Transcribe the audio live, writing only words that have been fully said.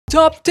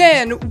Top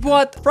 10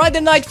 What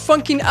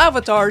FridayNightFunkin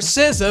Avatar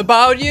says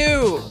about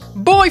you.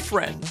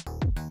 Boyfriend.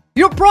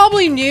 You're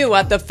probably new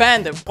at the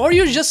fandom, or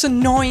you're just an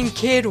annoying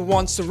kid who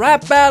wants to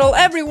rap battle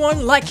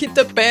everyone like it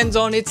depends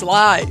on its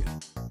life.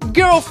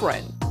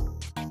 Girlfriend.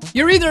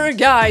 You're either a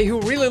guy who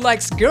really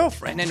likes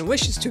girlfriend and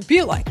wishes to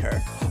be like her,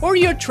 or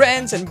you're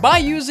trans and by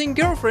using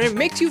girlfriend it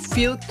makes you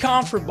feel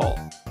comfortable.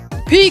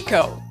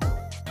 Pico.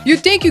 You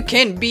think you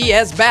can be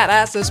as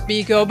badass as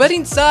Pico, but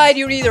inside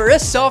you're either a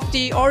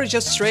softie or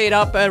just straight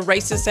up a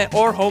racist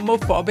or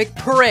homophobic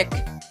prick.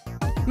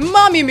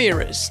 Mommy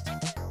Mirrorist.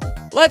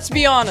 Let's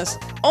be honest,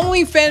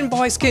 only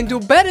fanboys can do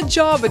better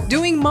job at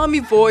doing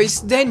mommy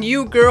voice than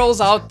you girls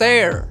out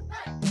there.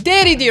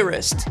 Daddy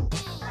Dearest.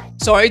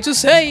 Sorry to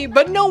say,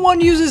 but no one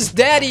uses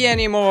daddy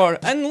anymore,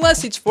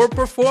 unless it's for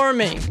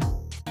performing.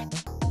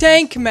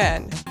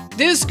 Tankman.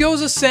 This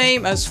goes the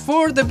same as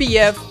for the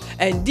BF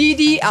and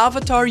DD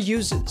Avatar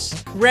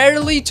uses.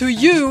 Rarely to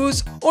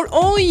use, or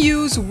only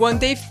use when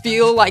they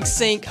feel like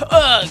saying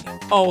hug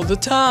all the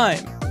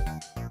time.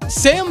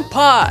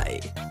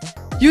 Senpai.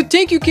 You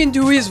think you can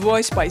do his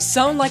voice by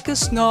sound like a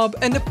snob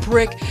and a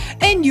prick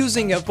and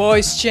using a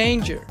voice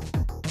changer.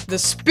 The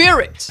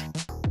Spirit.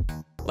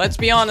 Let's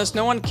be honest,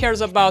 no one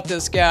cares about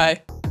this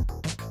guy.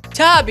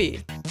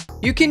 Tabby.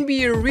 You can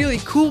be a really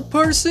cool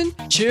person,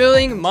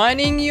 chilling,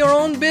 minding your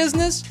own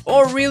business,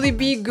 or really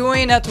be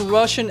going at a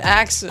Russian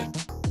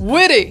accent.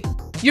 Witty.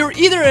 You're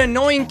either an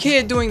annoying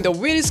kid doing the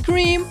witty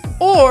scream,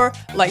 or,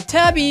 like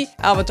Tabby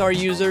Avatar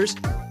users,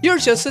 you're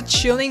just a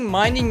chilling,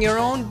 minding your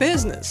own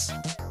business.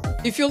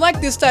 If you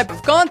like this type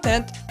of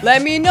content,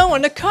 let me know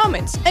in the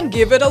comments and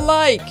give it a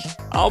like.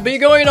 I'll be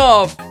going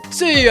off.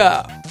 See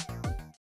ya!